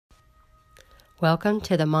Welcome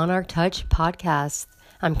to the Monarch Touch podcast.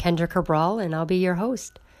 I'm Kendra Cabral, and I'll be your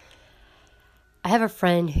host. I have a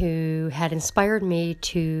friend who had inspired me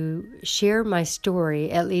to share my story,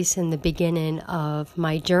 at least in the beginning of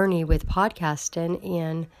my journey with podcasting.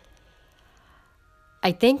 And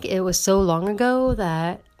I think it was so long ago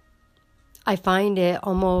that I find it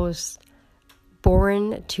almost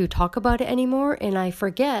boring to talk about it anymore. And I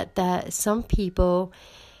forget that some people,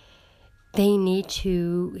 they need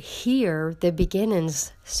to hear the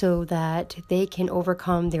beginnings so that they can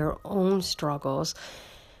overcome their own struggles.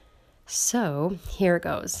 So here it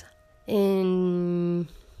goes. I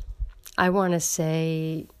want to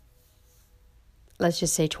say, let's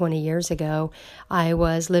just say 20 years ago, I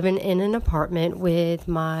was living in an apartment with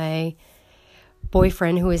my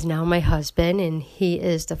boyfriend, who is now my husband, and he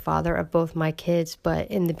is the father of both my kids. But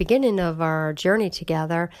in the beginning of our journey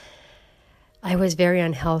together, I was very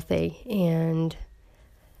unhealthy, and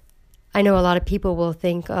I know a lot of people will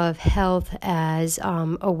think of health as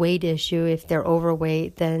a weight issue. If they're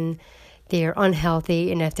overweight, then they're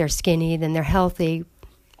unhealthy, and if they're skinny, then they're healthy.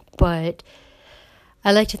 But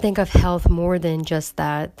I like to think of health more than just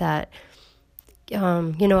that, a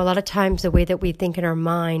lot of times the way that we think in our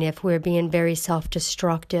mind, if we're being very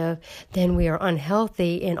self-destructive, then we are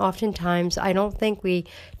unhealthy, and oftentimes I don't think we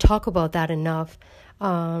talk about that enough.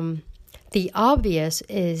 The obvious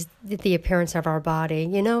is the appearance of our body.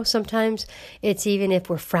 Sometimes it's even if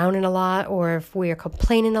we're frowning a lot, or if we're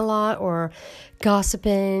complaining a lot, or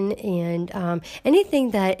gossiping, and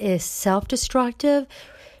anything that is self-destructive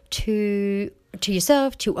to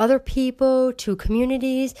yourself, to other people, to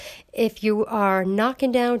communities. If you are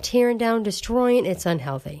knocking down, tearing down, destroying, it's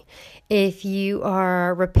unhealthy. If you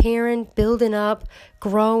are repairing, building up,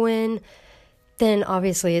 growing, then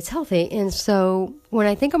obviously it's healthy. And so when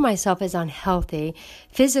I think of myself as unhealthy,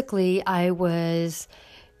 physically I was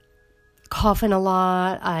coughing a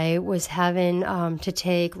lot. I was having to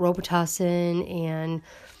take Robitussin and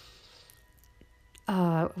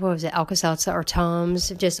Alka-Seltzer or Tums,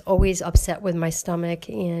 just always upset with my stomach.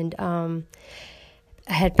 And I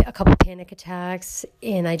had a couple panic attacks,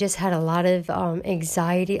 and I just had a lot of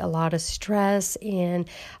anxiety, a lot of stress, and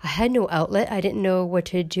I had no outlet. I didn't know what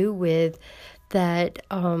to do with that.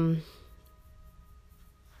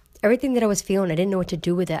 Everything that I was feeling, I didn't know what to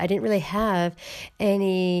do with it. I didn't really have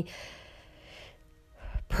any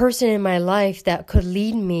person in my life that could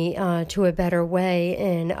lead me to a better way.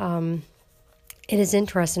 And it is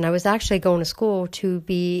interesting. I was actually going to school to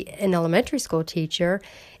be an elementary school teacher,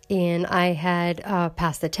 and I had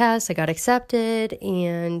passed the test. I got accepted,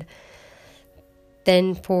 and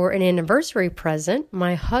then for an anniversary present,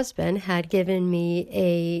 my husband had given me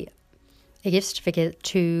a gift certificate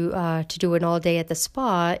to do an all day at the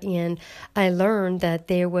spa, and I learned that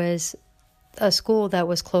there was a school that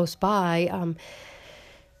was close by.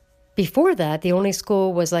 Before that, the only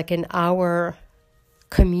school was like an hour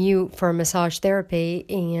commute for massage therapy,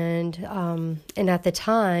 and at the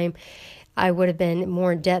time, I would have been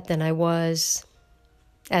more in debt than I was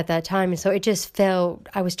at that time, and so it just felt,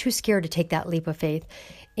 I was too scared to take that leap of faith.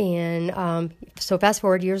 And so fast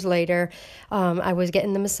forward years later, I was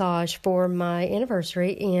getting the massage for my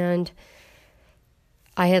anniversary, and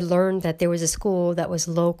I had learned that there was a school that was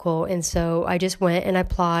local, and so I just went and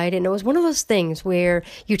applied. And it was one of those things where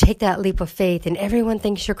you take that leap of faith and everyone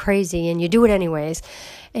thinks you're crazy and you do it anyways.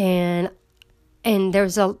 And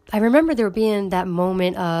I remember there being that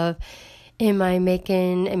moment of, am I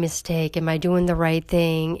making a mistake? Am I doing the right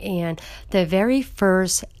thing? And the very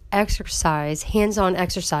first exercise, hands-on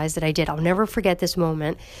exercise that I did, I'll never forget this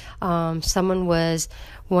moment. One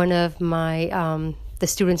of my the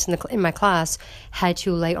students in my class had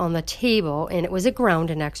to lay on the table, and it was a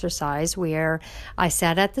grounding exercise where I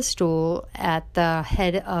sat at the stool at the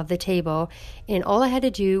head of the table, and all I had to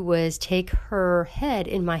do was take her head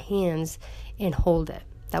in my hands and hold it.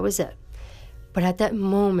 That was it. But at that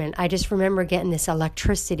moment, I just remember getting this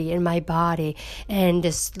electricity in my body and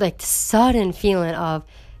this like sudden feeling of,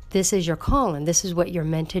 this is your calling. This is what you're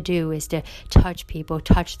meant to do, is to touch people,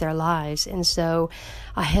 touch their lives. And so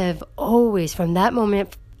I have always, from that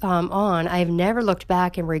moment on, I've never looked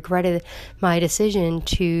back and regretted my decision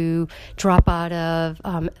to drop out of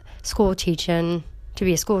school teaching, to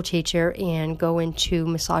be a school teacher and go into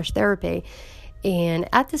massage therapy. And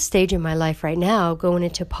at this stage in my life right now, going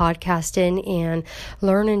into podcasting and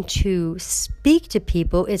learning to speak to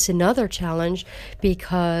people, it's another challenge,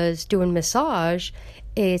 because doing massage,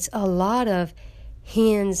 it's a lot of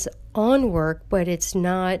hands-on work, but it's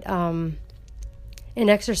not an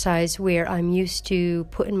exercise where I'm used to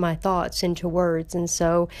putting my thoughts into words. And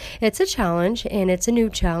so it's a challenge, and it's a new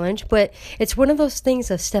challenge, but it's one of those things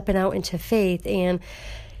of stepping out into faith. And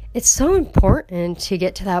it's so important to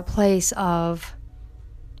get to that place of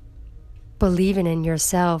believing in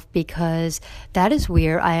yourself, because that is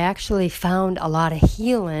where I actually found a lot of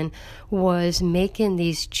healing, was making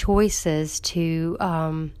these choices to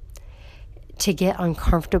get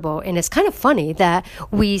uncomfortable. And it's kind of funny that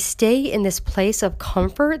we stay in this place of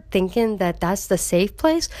comfort thinking that that's the safe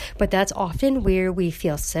place, but that's often where we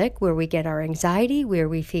feel sick, where we get our anxiety, where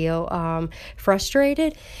we feel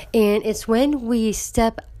frustrated. And it's when we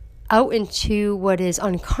step out into what is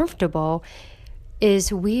uncomfortable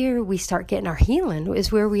is where we start getting our healing,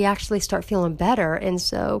 is where we actually start feeling better. And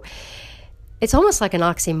so it's almost like an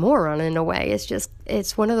oxymoron in a way.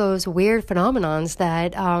 It's one of those weird phenomenons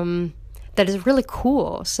that that is really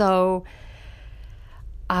cool. So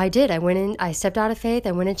I stepped out of faith.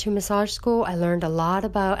 I went into massage school. I learned a lot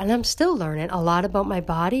about, and I'm still learning a lot about my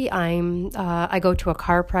body. I go to a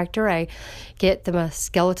chiropractor. I get the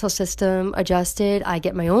skeletal system adjusted. I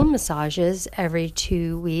get my own massages every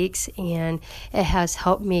 2 weeks, and it has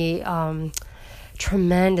helped me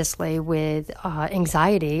tremendously with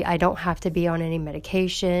anxiety. I don't have to be on any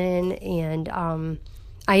medication, and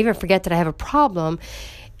I even forget that I have a problem.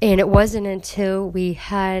 And it wasn't until we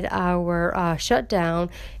had our shutdown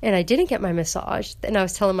and I didn't get my massage, and I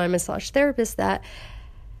was telling my massage therapist that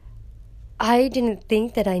I didn't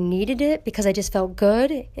think that I needed it because I just felt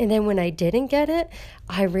good. And then when I didn't get it,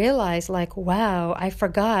 I realized, like, wow, I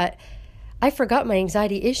forgot my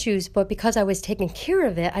anxiety issues, but because I was taking care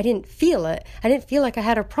of it, I didn't feel it. I didn't feel like I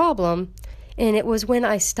had a problem. And it was when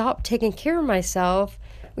I stopped taking care of myself,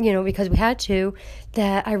 because we had to,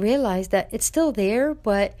 that I realized that it's still there,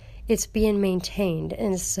 but it's being maintained.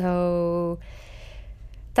 And so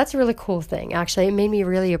that's a really cool thing. Actually, it made me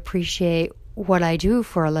really appreciate what I do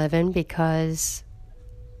for a living, because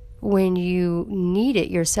when you need it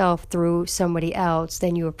yourself through somebody else,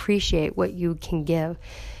 then you appreciate what you can give.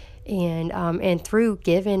 And through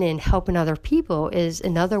giving and helping other people is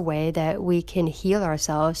another way that we can heal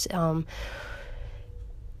ourselves.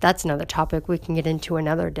 That's another topic we can get into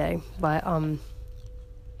another day. But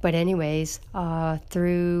anyways,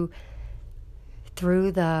 through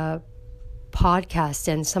the podcast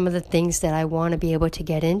and some of the things that I want to be able to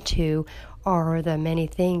get into are the many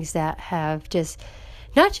things that have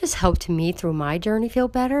not just helped me through my journey feel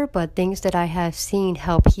better, but things that I have seen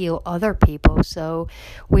help heal other people. So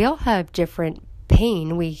we all have different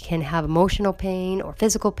pain. We can have emotional pain or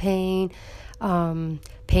physical pain,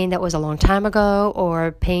 pain that was a long time ago,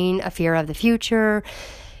 or pain, a fear of the future.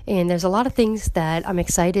 And there's a lot of things that I'm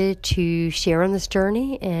excited to share on this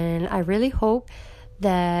journey. And I really hope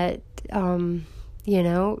that,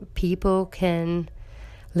 people can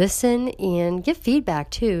listen and give feedback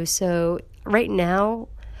too. So right now,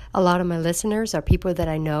 a lot of my listeners are people that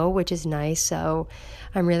I know, which is nice. So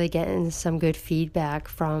I'm really getting some good feedback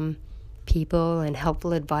from people and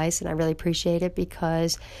helpful advice. And I really appreciate it,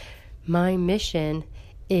 because my mission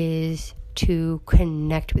is to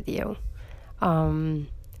connect with you.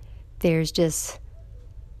 There's just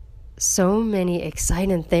so many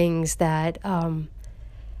exciting things that,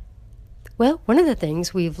 one of the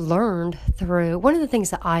things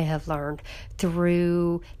that I have learned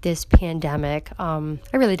through this pandemic, I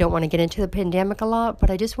really don't want to get into the pandemic a lot, but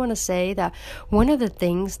I just want to say that one of the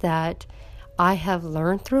things that I have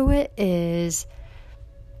learned through it is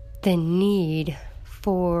the need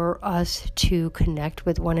for us to connect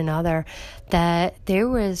with one another. That there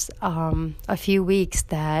was a few weeks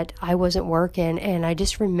that I wasn't working, and I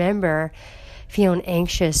just remember feeling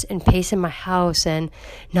anxious and pacing my house and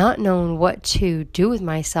not knowing what to do with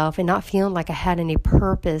myself and not feeling like I had any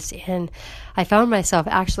purpose. And I found myself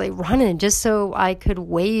actually running just so I could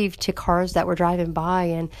wave to cars that were driving by.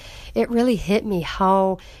 And it really hit me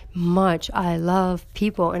how much I love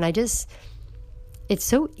people. And it's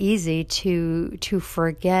so easy to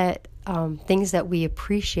forget things that we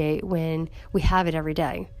appreciate when we have it every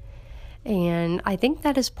day. And I think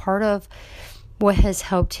that is part of what has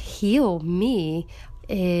helped heal me,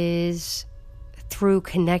 is through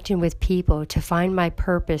connecting with people, to find my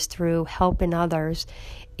purpose through helping others.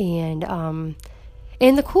 And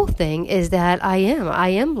the cool thing is that I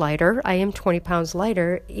am lighter. I am 20 pounds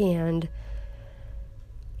lighter, and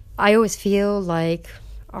I always feel like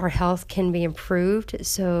our health can be improved.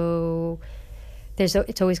 So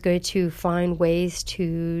it's always good to find ways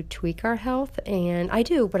to tweak our health, and I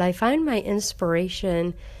do. But I find my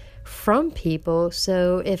inspiration from people.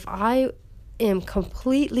 So if I am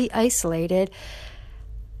completely isolated,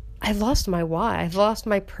 I've lost my why. I've lost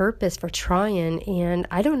my purpose for trying. And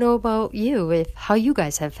I don't know about you, how you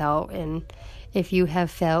guys have felt, and if you have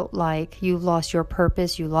felt like you lost your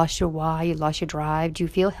purpose, you lost your why, you lost your drive. Do you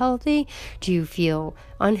feel healthy? Do you feel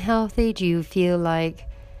unhealthy? Do you feel like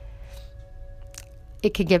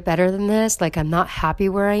it could get better than this? Like I'm not happy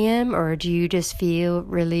where I am? Or do you just feel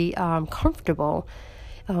really comfortable?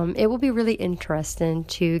 It will be really interesting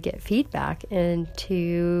to get feedback and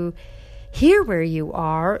to hear where you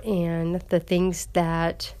are and the things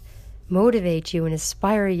that motivate you and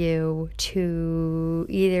inspire you to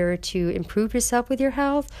either to improve yourself with your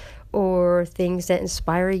health, or things that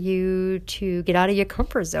inspire you to get out of your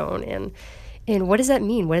comfort zone. And what does that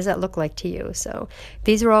mean? What does that look like to you? So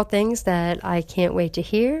these are all things that I can't wait to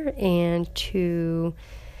hear and to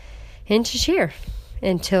share.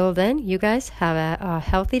 Until then, you guys have a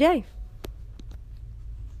healthy day.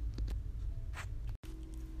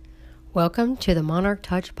 Welcome to the Monarch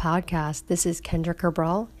Touch podcast. This is Kendra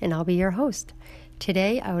Cabral, and I'll be your host.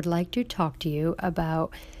 Today, I would like to talk to you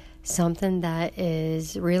about something that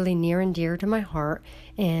is really near and dear to my heart,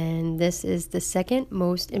 and this is the second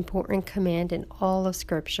most important command in all of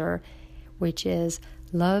Scripture, which is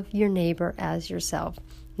love your neighbor as yourself.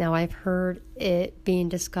 Now, I've heard it being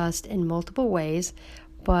discussed in multiple ways,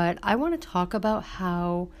 but I want to talk about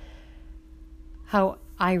how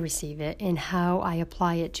I receive it and how I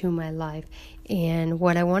apply it to my life. And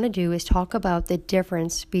what I want to do is talk about the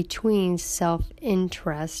difference between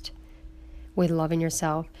self-interest with loving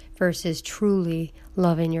yourself versus truly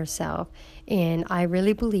loving yourself. And I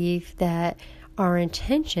really believe that our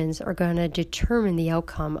intentions are going to determine the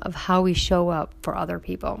outcome of how we show up for other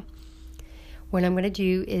people. What I'm going to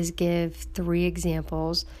do is give 3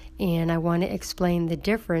 examples, and I want to explain the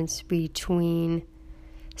difference between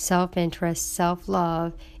self-interest,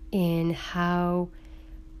 self-love, and how,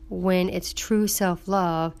 when it's true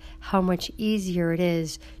self-love, how much easier it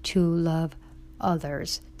is to love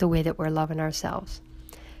others the way that we're loving ourselves.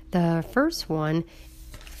 The first one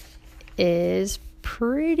is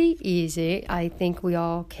pretty easy. I think we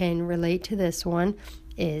all can relate to this one,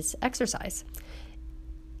 is exercise.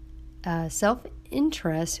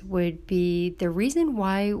 Self-interest would be the reason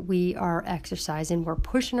why we are exercising. We're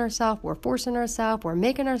pushing ourselves, we're forcing ourselves, we're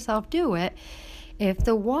making ourselves do it. If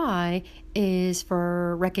the why is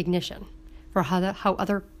for recognition, for how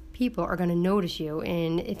other people are going to notice you,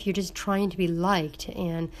 and if you're just trying to be liked,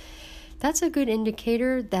 and that's a good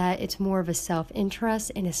indicator that it's more of a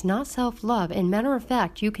self-interest and it's not self-love. And matter of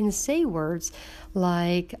fact, you can say words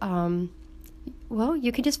like, well,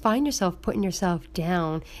 you can just find yourself putting yourself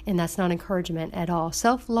down, and that's not encouragement at all.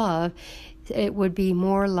 Self-love, it would be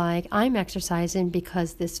more like, I'm exercising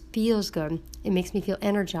because this feels good. It makes me feel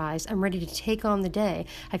energized. I'm ready to take on the day.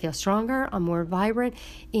 I feel stronger. I'm more vibrant.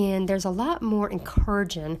 And there's a lot more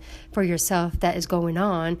encouraging for yourself that is going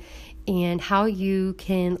on. And how you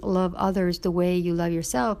can love others the way you love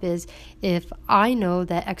yourself is, if I know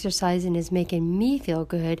that exercising is making me feel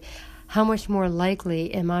good, how much more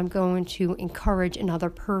likely am I going to encourage another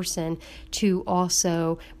person to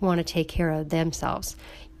also want to take care of themselves?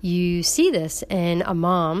 You see this in a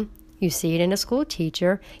mom. You see it in a school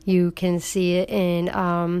teacher. You can see it in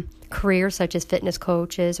careers such as fitness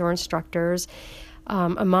coaches or instructors.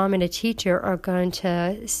 A mom and a teacher are going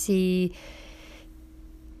to see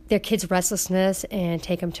their kids' restlessness and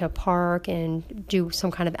take them to a park and do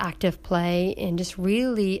some kind of active play and just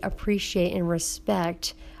really appreciate and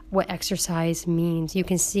respect what exercise means. You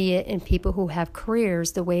can see it in people who have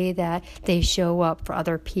careers, the way that they show up for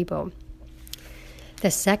other people.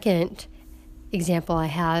 The second example I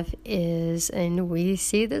have is, and we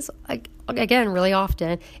see this again really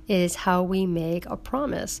often, is how we make a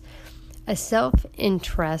promise. A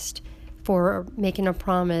self-interest for making a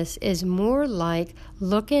promise is more like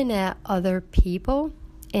looking at other people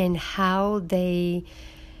and how they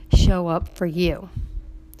show up for you.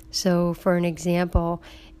 So for an example,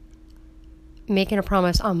 making a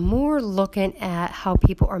promise, I'm more looking at how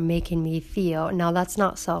people are making me feel. Now, that's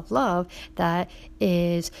not self-love. That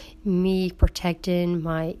is me protecting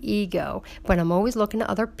my ego. But I'm always looking at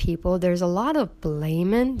other people. There's a lot of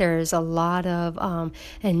blaming. There's a lot of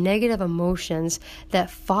and negative emotions that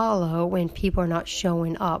follow when people are not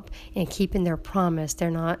showing up and keeping their promise.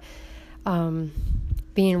 They're not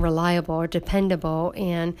being reliable or dependable.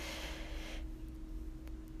 And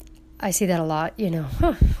I see that a lot,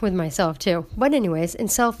 with myself too. But anyways, in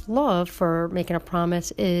self-love, for making a promise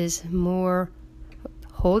is more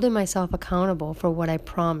holding myself accountable for what I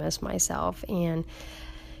promise myself. And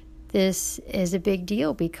this is a big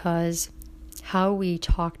deal because how we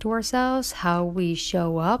talk to ourselves, how we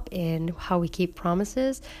show up, and how we keep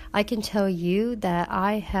promises. I can tell you that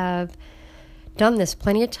I have done this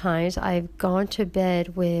plenty of times. I've gone to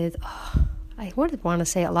bed with, I would want to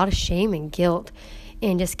say, a lot of shame and guilt,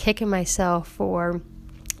 and just kicking myself for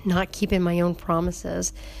not keeping my own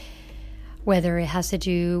promises, whether it has to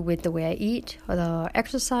do with the way I eat, or the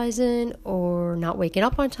exercising, or not waking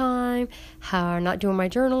up on time, how I'm not doing my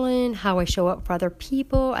journaling, how I show up for other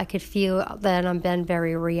people. I could feel that I'm being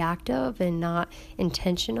very reactive and not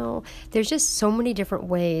intentional. There's just so many different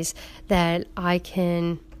ways that I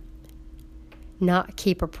can not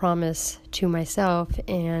keep a promise to myself,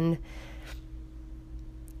 and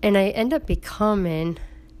I end up becoming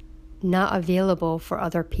not available for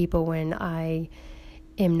other people when I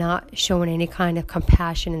am not showing any kind of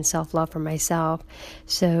compassion and self-love for myself.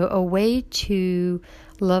 So a way to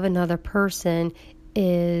love another person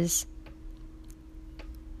is,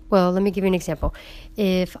 well, let me give you an example.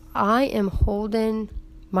 If I am holding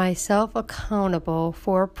myself accountable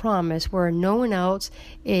for a promise where no one else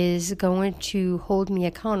is going to hold me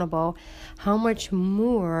accountable, how much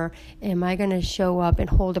more am I going to show up and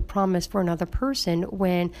hold a promise for another person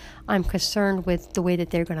when I'm concerned with the way that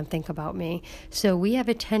they're going to think about me? So we have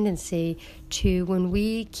a tendency to, when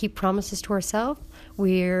we keep promises to ourselves,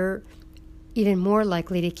 we're even more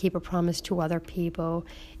likely to keep a promise to other people.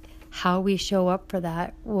 How we show up for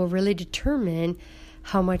that will really determine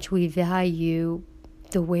how much we value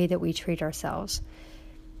the way that we treat ourselves.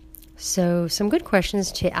 So some good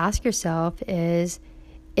questions to ask yourself is,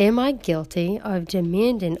 am I guilty of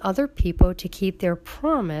demanding other people to keep their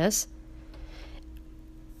promise,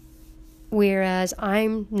 whereas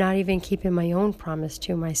I'm not even keeping my own promise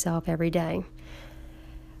to myself every day?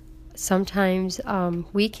 Sometimes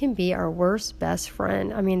we can be our worst best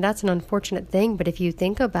friend. I mean, that's an unfortunate thing, but if you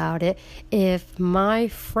think about it, if my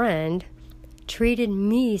friend treated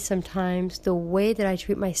me sometimes the way that I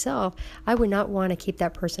treat myself, I would not want to keep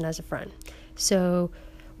that person as a friend. So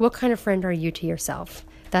what kind of friend are you to yourself?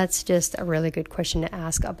 That's just a really good question to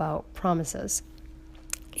ask about promises.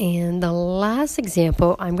 And the last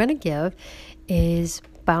example I'm going to give is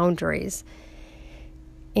boundaries.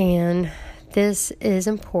 And this is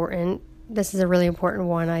important. This is a really important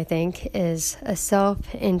one, I think, is a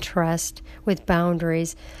self-interest with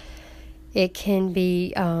boundaries. It can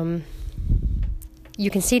be you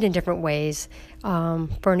can see it in different ways.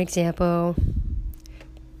 For an example,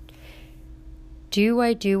 do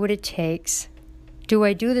I do what it takes? Do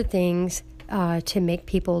I do the things to make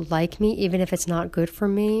people like me, even if it's not good for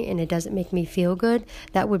me and it doesn't make me feel good?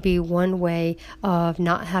 That would be one way of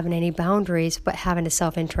not having any boundaries, but having a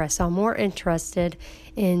self-interest. So I'm more interested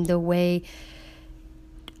in trying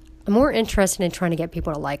to get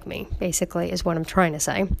people to like me, basically, is what I'm trying to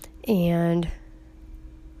say. And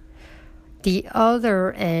the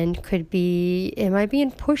other end could be, am I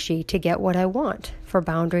being pushy to get what I want for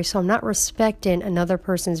boundaries? So I'm not respecting another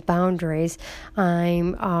person's boundaries.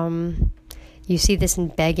 You see this in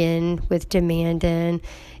begging with demanding.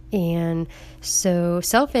 And so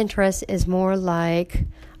self-interest is more like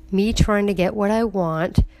me trying to get what I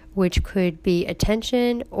want, which could be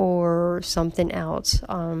attention or something else,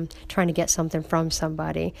 trying to get something from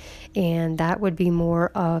somebody. And that would be more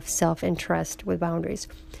of self-interest with boundaries.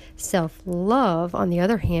 Self-love, on the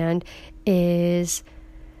other hand, is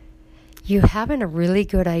you having a really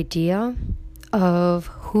good idea of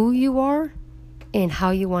who you are and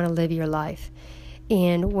how you want to live your life.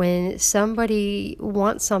 And when somebody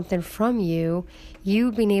wants something from you,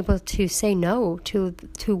 you being able to say no to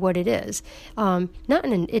what it is.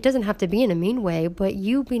 It doesn't have to be in a mean way, but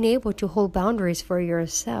you being able to hold boundaries for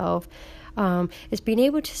yourself. Is being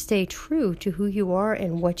able to stay true to who you are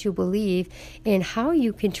and what you believe, and how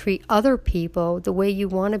you can treat other people the way you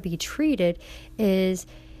want to be treated. Is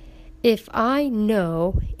if I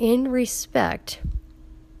know and respect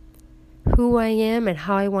who I am and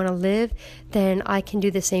how I want to live, then I can do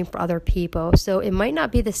the same for other people. So it might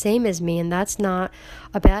not be the same as me, and that's not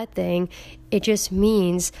a bad thing. It just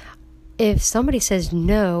means if somebody says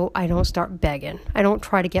no, I don't start begging. I don't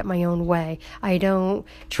try to get my own way. I don't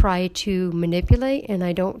try to manipulate, and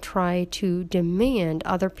I don't try to demand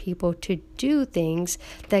other people to do things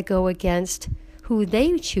that go against who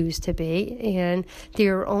they choose to be and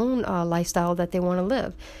their own lifestyle that they want to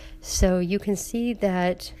live. So you can see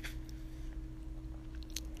that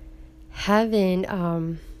having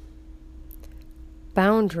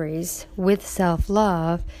boundaries with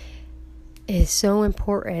self-love is so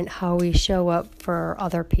important, how we show up for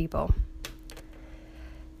other people.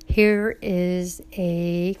 Here is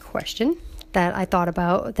a question that I thought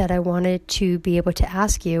about that I wanted to be able to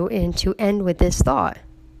ask you and to end with this thought.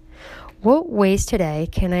 What ways today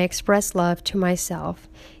can I express love to myself?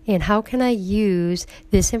 And how can I use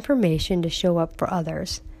this information to show up for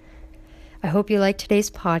others? I hope you liked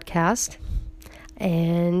today's podcast.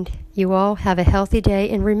 And you all have a healthy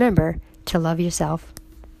day. And remember to love yourself.